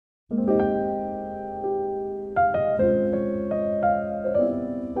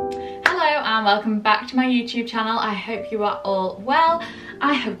and welcome back to my YouTube channel. I hope you are all well.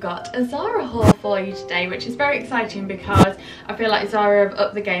 I have got a Zara haul for you today, which is very exciting because I feel like Zara have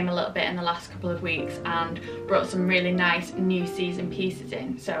upped the game a little bit in the last couple of weeks and brought some really nice new season pieces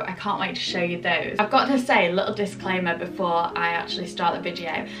in, so I can't wait to show you those. I've got to say, a little disclaimer before I actually start the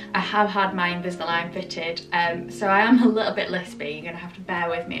video, I have had my Invisalign fitted, so I am a little bit lispy. You're gonna have to bear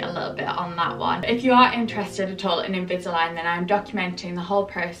with me a little bit on that one. If you are interested at all in Invisalign, then I'm documenting the whole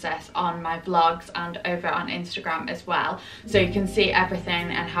process on my vlogs and over on Instagram as well, so you can see everything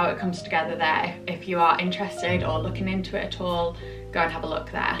and how it comes together there. If you are interested or looking into it at all, go and have a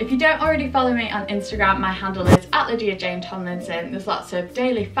look there. If you don't already follow me on Instagram, my handle is @Lydia Tomlinson. There's lots of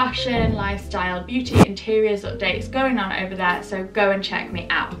daily fashion, lifestyle, beauty, interiors updates going on over there, so go and check me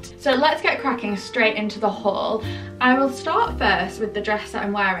out. So let's get cracking straight into the haul. I will start first with the dress that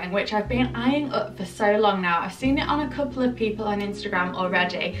I'm wearing, which I've been eyeing up for so long now. I've seen it on a couple of people on Instagram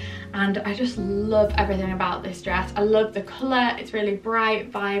already, and I just love everything about this dress. I love the colour, it's really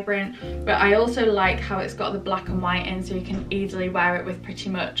bright, vibrant, but I also like how it's got the black and white in, so you can easily wear it with pretty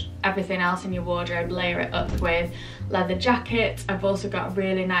much everything else in your wardrobe. Layer it up with leather jackets. I've also got a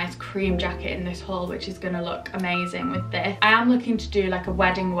really nice cream jacket in this haul, which is going to look amazing with this. I am looking to do like a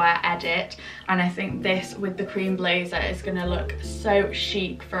wedding wear edit, and I think this with the cream blazer is going to look so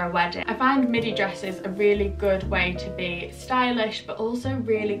chic for a wedding. I find midi dresses a really good way to be stylish but also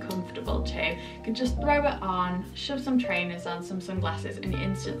really comfortable too. You can just throw it on, shove some trainers on, some sunglasses, and you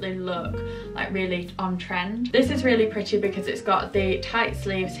instantly look like really on trend. This is really pretty because it's got the tight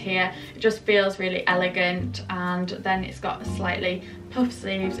sleeves here. It just feels really elegant, and then it's got slightly puff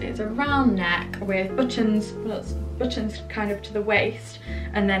sleeves. It's a round neck with buttons, well, it's buttons kind of to the waist,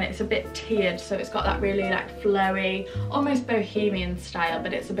 and then it's a bit tiered, so it's got that really like flowy, almost bohemian style,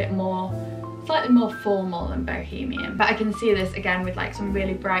 but it's a bit more, slightly more formal than bohemian. But I can see this again with like some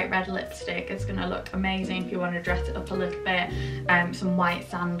really bright red lipstick. It's gonna look amazing if you want to dress it up a little bit. Some white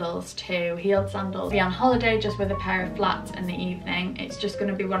sandals too, heeled sandals. Be on holiday just with a pair of flats in the evening. It's just going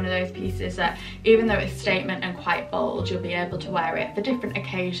to be one of those pieces that, even though it's statement and quite bold, you'll be able to wear it for different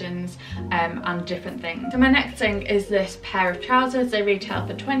occasions and different things. So my next thing is this pair of trousers. They retail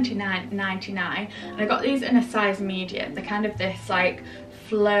for £29.99, and I got these in a size medium. They're kind of this like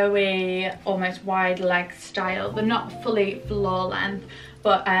flowy, almost wide leg style. They're not fully floor length,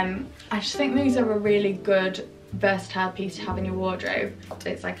 but I just think these are a really good versatile piece to have in your wardrobe.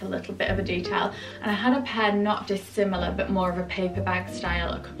 It's like a little bit of a detail, and I had a pair not dissimilar but more of a paper bag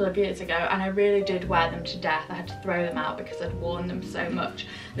style a couple of years ago, and I really did wear them to death. I had to throw them out because I'd worn them so much.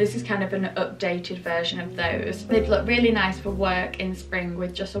 This is kind of an updated version of those. They'd look really nice for work in spring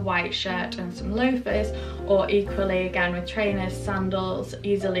with just a white shirt and some loafers, or equally again with trainers, sandals.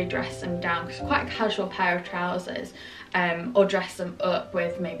 Easily dress them down because it's quite a casual pair of trousers, or dress them up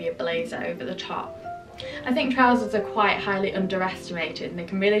with maybe a blazer over the top. I think trousers are quite highly underestimated, and they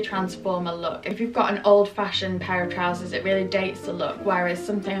can really transform a look. If you've got an old-fashioned pair of trousers, it really dates the look, whereas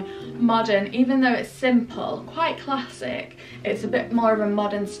something modern, even though it's simple, quite classic, it's a bit more of a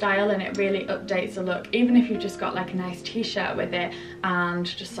modern style and it really updates the look. Even if you've just got like a nice t-shirt with it and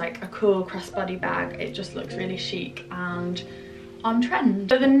just like a cool crossbody bag, it just looks really chic and on trend.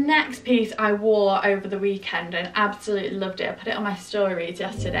 So the next piece I wore over the weekend and absolutely loved it. I put it on my stories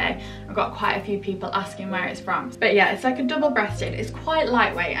yesterday. I've got quite a few people asking where it's from. But yeah, it's like a double-breasted. It's quite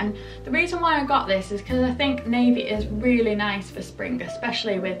lightweight, and the reason why I got this is because I think navy is really nice for spring,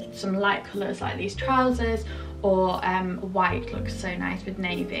 especially with some light colours like these trousers, or white looks so nice with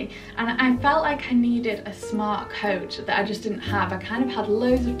navy. And I felt like I needed a smart coat that I just didn't have. I kind of had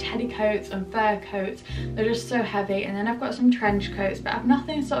loads of teddy coats and fur coats. They're just so heavy, and then I've got some trench coats, but I've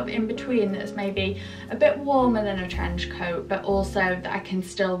nothing sort of in between that's maybe a bit warmer than a trench coat, but also that I can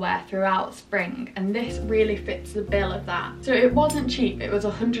still wear throughout spring, and this really fits the bill of that. So it wasn't cheap, it was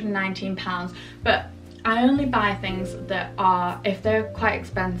 £119, but I only buy things that are, if they're quite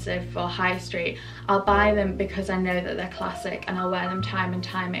expensive for high street, I'll buy them because I know that they're classic and I'll wear them time and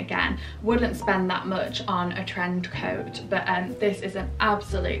time again. Wouldn't spend that much on a trend coat, but this is an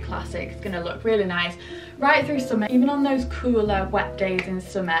absolute classic. It's going to look really nice right through summer. Even on those cooler wet days in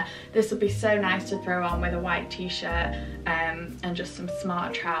summer, this will be so nice to throw on with a white t-shirt and just some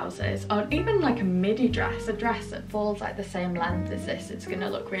smart trousers, or even like a midi dress, a dress that falls like the same length as this. It's going to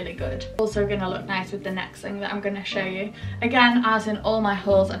look really good. Also going to look nice with the next thing that I'm going to show you. Again, as in all my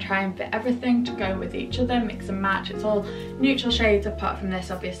hauls, I try and fit everything to go with each other, mix and match. It's all neutral shades apart from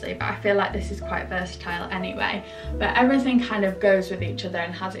this obviously, but I feel like this is quite versatile anyway. But everything kind of goes with each other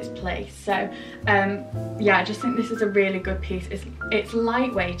and has its place. So yeah, I just think this is a really good piece. It's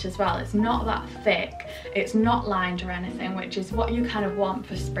lightweight as well. It's not that thick. It's not lined or anything, which is what you kind of want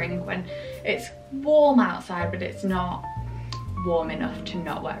for spring when it's warm outside, but it's not warm enough to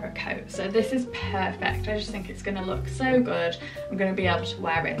not wear a coat. So this is perfect. I just think it's going to look so good. I'm going to be able to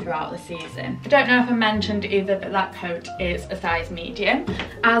wear it throughout the season. I don't know if I mentioned either that that coat is a size medium,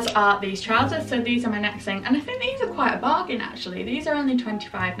 as are these trousers. So these are my next thing, and I think these are quite a bargain actually. These are only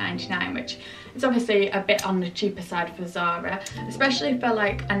 £25.99, which is obviously a bit on the cheaper side for Zara, especially for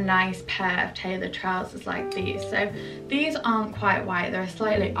like a nice pair of tailored trousers like these. So these aren't quite white, they're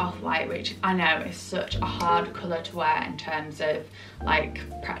slightly off-white, which I know is such a hard colour to wear in terms of like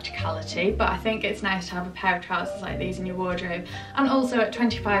practicality, but I think it's nice to have a pair of trousers like these in your wardrobe. And also at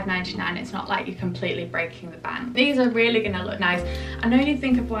 £25.99, it's not like you're completely breaking the bank. These are really going to look nice. I know you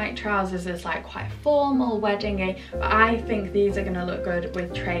think of white trousers as like quite formal, weddingy, but I think these are going to look good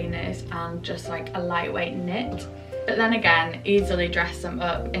with trainers and just like a lightweight knit. But then again, easily dress them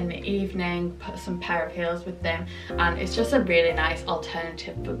up in the evening, put some pair of heels with them, and it's just a really nice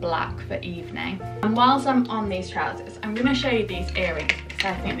alternative for black for evening. And whilst I'm on these trousers, I'm going to show you these earrings because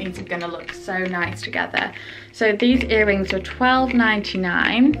I think these are going to look so nice together. So these earrings are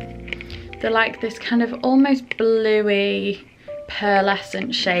 £12.99. They're like this kind of almost bluey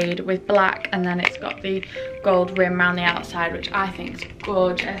pearlescent shade with black, and then it's got the gold rim around the outside, which I think is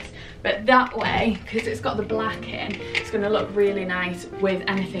gorgeous. But that way, because it's got the black in, it's going to look really nice with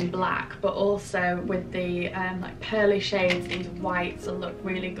anything black, but also with the like pearly shades. These whites will look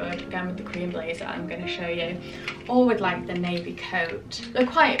really good again with the cream blazer I'm going to show you, or with like the navy coat. They're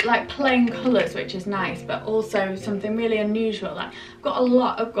quite like plain colours, which is nice, but also something really unusual. Like I've got a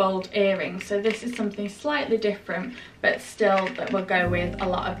lot of gold earrings, so this is something slightly different, but still that will go with a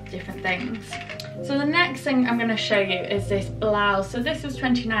lot of different things. So the next thing I'm going to show you is this blouse. So this is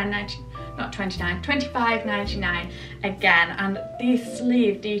 £25.99 again, and these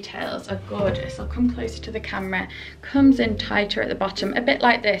sleeve details are gorgeous. I'll come closer to the camera. Comes in tighter at the bottom, a bit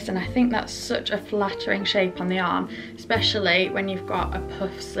like this, and I think that's such a flattering shape on the arm, especially when you've got a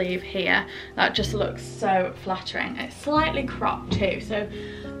puff sleeve here. That just looks so flattering. It's slightly cropped too, so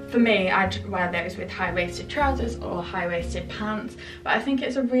for me, I'd wear those with high-waisted trousers or high-waisted pants, but I think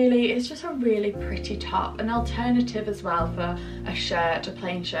it's just a really pretty top, an alternative as well for a shirt, a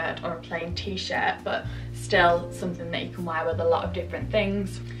plain shirt or a plain t-shirt, but still something that you can wear with a lot of different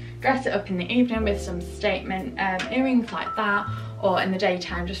things. Dress it up in the evening with some statement earrings like that, or in the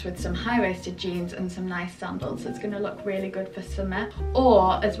daytime just with some high-waisted jeans and some nice sandals. It's going to look really good for summer.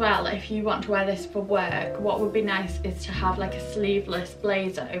 Or as well, if you want to wear this for work, what would be nice is to have like a sleeveless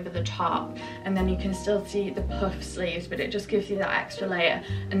blazer over the top, and then you can still see the puff sleeves, but it just gives you that extra layer,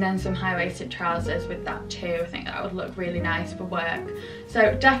 and then some high-waisted trousers with that too. I think that would look really nice for work.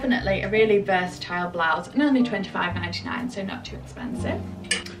 So definitely a really versatile blouse, and only £25.99, so not too expensive.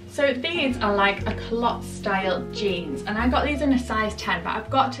 So these are like a culotte style jeans, and I got these in a size 10, but I've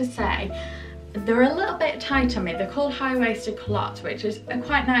got to say they're a little bit tight on me. They're called high-waisted culottes, which is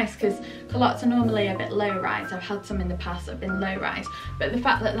quite nice because culottes are normally a bit low-rise. I've had some in the past that have been low-rise, but the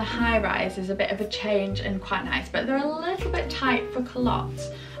fact that the high-rise is a bit of a change and quite nice, but they're a little bit tight for culottes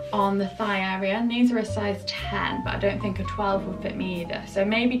on the thigh area, and these are a size 10, but I don't think a 12 would fit me either, so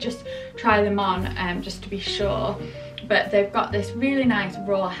maybe just try them on just to be sure. But they've got this really nice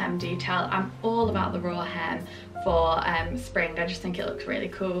raw hem detail. I'm all about the raw hem for spring. I just think it looks really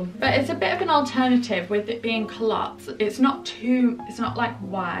cool, but it's a bit of an alternative with it being culottes. It's not like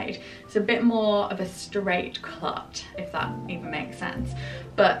wide, it's a bit more of a straight culotte, if that even makes sense,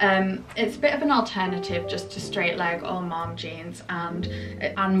 but it's a bit of an alternative just to straight leg or mom jeans, and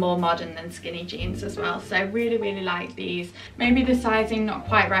more modern than skinny jeans as well. So I really like these. Maybe the sizing not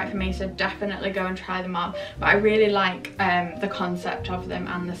quite right for me, so definitely go and try them on, but I really like the concept of them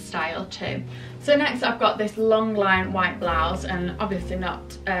and the style too. So next I've got this long line white blouse, and obviously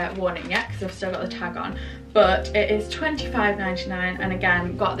not worn it yet because I've still got the tag on, but it is £25.99, and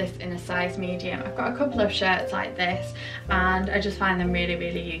again got this in a size medium. I've got a couple of shirts like this, and I just find them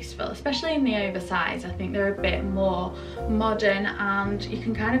really useful, especially in the oversize. I think they're a bit more modern, and you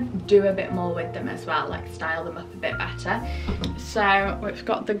can kind of do a bit more with them as well, like style them up a bit better. So we've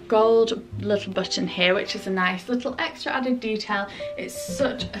got the gold little button here, which is a nice little extra added detail. It's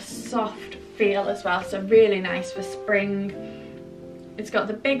such a soft feel as well, so really nice for spring. It's got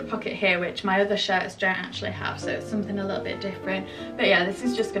the big pocket here, which my other shirts don't actually have, so it's something a little bit different. But yeah, this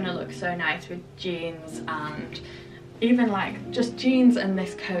is just going to look so nice with jeans and even like just jeans and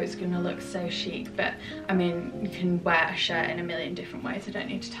this coat is going to look so chic. But I mean, you can wear a shirt in a million different ways. I don't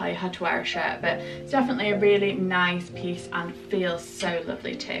need to tell you how to wear a shirt, but it's definitely a really nice piece and feels so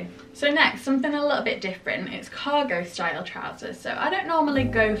lovely too. So next, something a little bit different. It's cargo style trousers. So I don't normally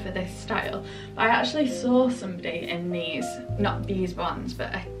go for this style, but I actually saw somebody in these, not these ones,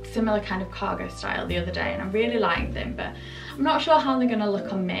 but a similar kind of cargo style the other day, and I really liked them, but I'm not sure how they're going to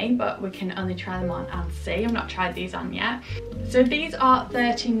look on me, but we can only try them on and see. I've not tried these on yet. So these are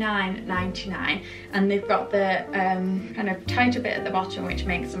 $39.99, and they've got the kind of tighter bit at the bottom, which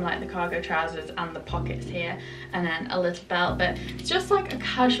makes them like the cargo trousers, and the pockets here, and then a little belt. But it's just like a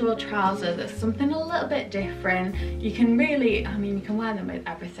casual trouser that's something a little bit different. You can really, I mean, you can wear them with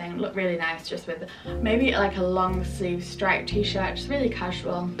everything, look really nice just with maybe like a long sleeve striped t-shirt, just really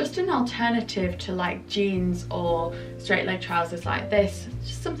casual. Just an alternative to like jeans or straight leg trousers like this.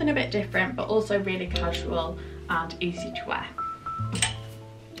 Just something a bit different, but also really casual and easy to wear.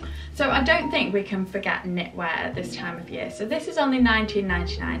 So I don't think we can forget knitwear at this time of year. So this is only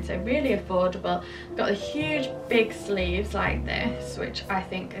 $19.99, so really affordable. Got the huge big sleeves like this, which I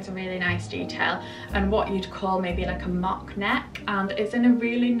think is a really nice detail, and what you'd call maybe like a mock neck, and it's in a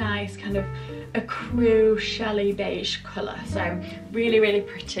really nice kind of a crew shelly beige colour. So really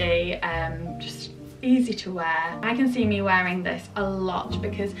pretty, just easy to wear. I can see me wearing this a lot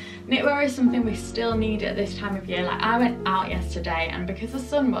because knitwear is something we still need at this time of year. Like I went out yesterday, and because the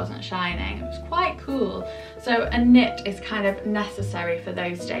sun wasn't shining, it was quite cool. So a knit is kind of necessary for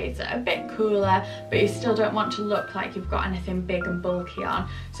those days that are a bit cooler, but you still don't want to look like you've got anything big and bulky on.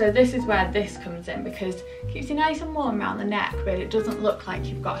 So this is where this comes in, because it keeps you nice and warm around the neck, but it doesn't look like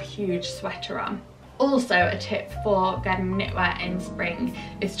you've got a huge sweater on. Also, a tip for getting knitwear in spring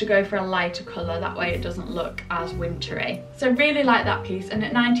is to go for a lighter colour, that way it doesn't look as wintry. So really like that piece, and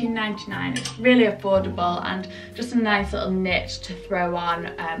at $19.99 it's really affordable and just a nice little knit to throw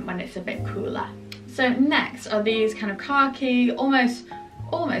on when it's a bit cooler. So next are these kind of khaki, almost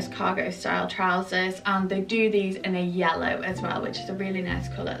cargo style trousers, and they do these in a yellow as well, which is a really nice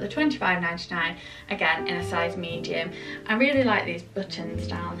colour. They're $25.99, again in a size medium. I really like these buttons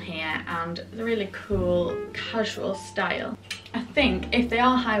down here, and they're really cool casual style. I think if they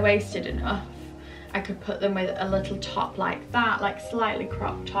are high-waisted enough, I could put them with a little top like that, like slightly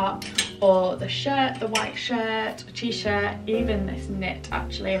cropped top, or the shirt, the white shirt, a t-shirt, even this knit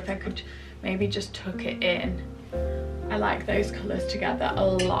actually, if I could maybe just tuck it in. I like those colours together a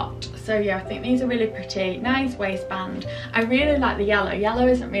lot. So yeah, I think these are really pretty. Nice waistband. I really like the yellow. Yellow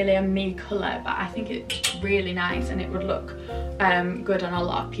isn't really a me colour, but I think it's really nice and it would look good on a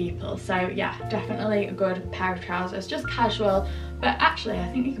lot of people. So yeah, definitely a good pair of trousers. Just casual, but actually I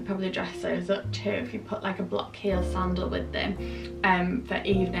think you could probably dress those up too if you put like a block heel sandal with them for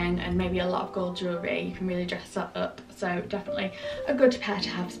evening, and maybe a lot of gold jewellery. You can really dress that up. So definitely a good pair to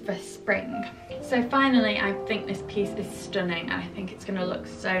have for spring. So finally, I think this piece is stunning, and I think it's going to look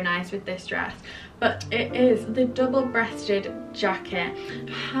so nice with this dress. But it is the double-breasted jacket.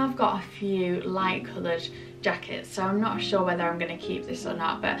 I have got a few light coloured jackets, so I'm not sure whether I'm going to keep this or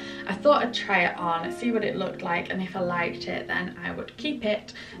not, but I thought I'd try it on, see what it looked like, and if I liked it then I would keep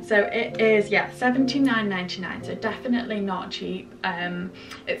it. So it is, yeah, $79.99, so definitely not cheap.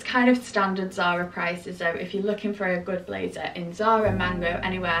 It's kind of standard Zara prices, so if you're looking for a good blazer in Zara, Mango,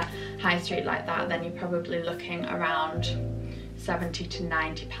 anywhere high street like that, then you're probably looking around £70 to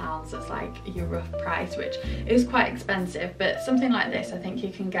 £90 as like your rough price, which is quite expensive, but something like this I think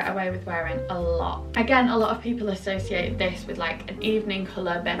you can get away with wearing a lot. Again, a lot of people associate this with like an evening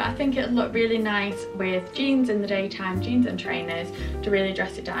colour, but I think it'd look really nice with jeans in the daytime, jeans and trainers, to really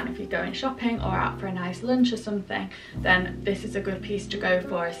dress it down if you're going shopping or out for a nice lunch or something. Then this is a good piece to go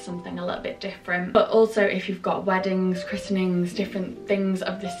for as something a little bit different. But also if you've got weddings, christenings, different things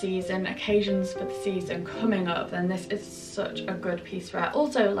of the season, occasions for the season coming up, then this is such a good piece for it.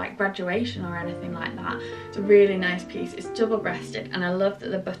 Also like graduation or anything like that, it's a really nice piece. It's double breasted, and I love that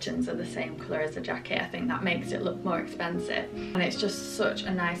the buttons are the same colour as the jacket. I think that makes it look more expensive, and it's just such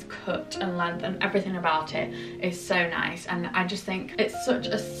a nice cut and length, and everything about it is so nice, and I just think it's such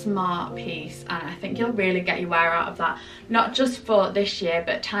a smart piece, and I think you'll really get your wear out of that, not just for this year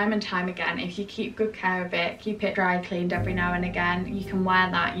but time and time again. If you keep good care of it, keep it dry cleaned every now and again, you can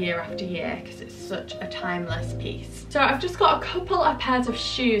wear that year after year because it's such a timeless piece. So I've just got a couple of pairs of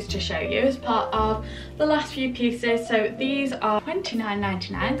shoes to show you as part of the last few pieces. So these are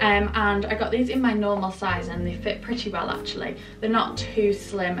 $29.99, and I got these in my normal size and they fit pretty well actually. They're not too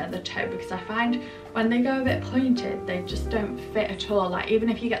slim at the toe, because I find when they go a bit pointed they just don't fit at all. Like even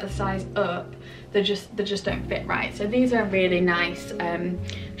if you get the size up, they just don't fit right. So these are a really nice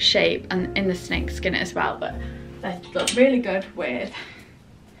shape, and in the snake skin as well, but They look really good with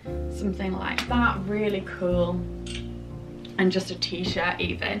something like that, really cool, and just a t-shirt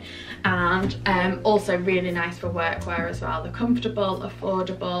even. And also really nice for workwear as well. They're comfortable,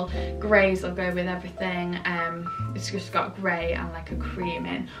 affordable, greys will go with everything. It's just got grey and like a cream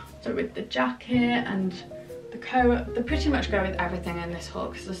in. So with the jacket and the coat, they pretty much go with everything in this haul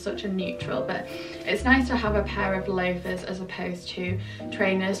because they're such a neutral. But it's nice to have a pair of loafers as opposed to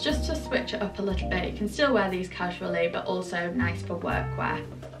trainers, just to switch it up a little bit. You can still wear these casually, but also nice for workwear.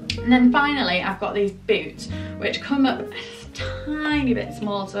 And then finally I've got these boots which come up a tiny bit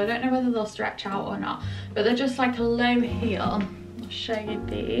small, so I don't know whether they'll stretch out or not, but they're just like a low heel. I'll show you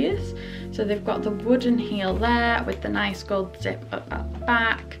these. So they've got the wooden heel there with the nice gold zip up at the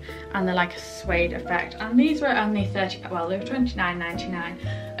back, and they're like a suede effect, and these were only well, they were $29.99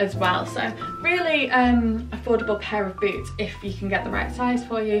 as well. So really affordable pair of boots if you can get the right size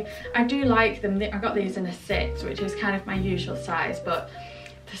for you. I do like them. I got these in a 6, which is kind of my usual size, but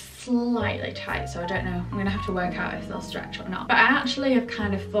they're slightly tight, so I don't know. I'm gonna have to work out if they'll stretch or not. But I actually have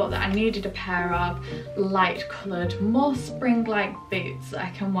kind of thought that I needed a pair of light coloured, more spring-like boots that I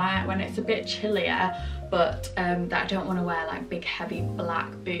can wear when it's a bit chillier, but that I don't want to wear like big heavy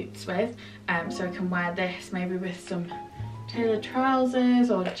black boots with. So I can wear this maybe with some tailored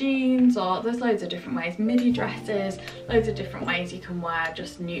trousers or jeans, or there's loads of different ways, midi dresses, loads of different ways you can wear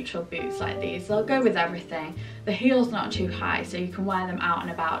just neutral boots like these. They'll go with everything. The heel's not too high, so you can wear them out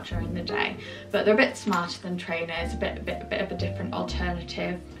and about during the day, but they're a bit smarter than trainers, a bit of a different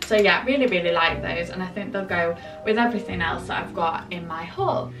alternative. So yeah, really like those, and I think they'll go with everything else that I've got in my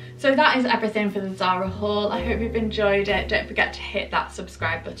haul. So that is everything for the Zara haul. I hope you've enjoyed it. Don't forget to hit that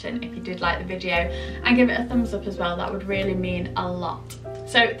subscribe button if you did like the video, and give it a thumbs up as well. That would really mean a lot.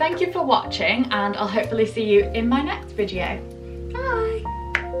 So thank you for watching, and I'll hopefully see you in my next video. Bye!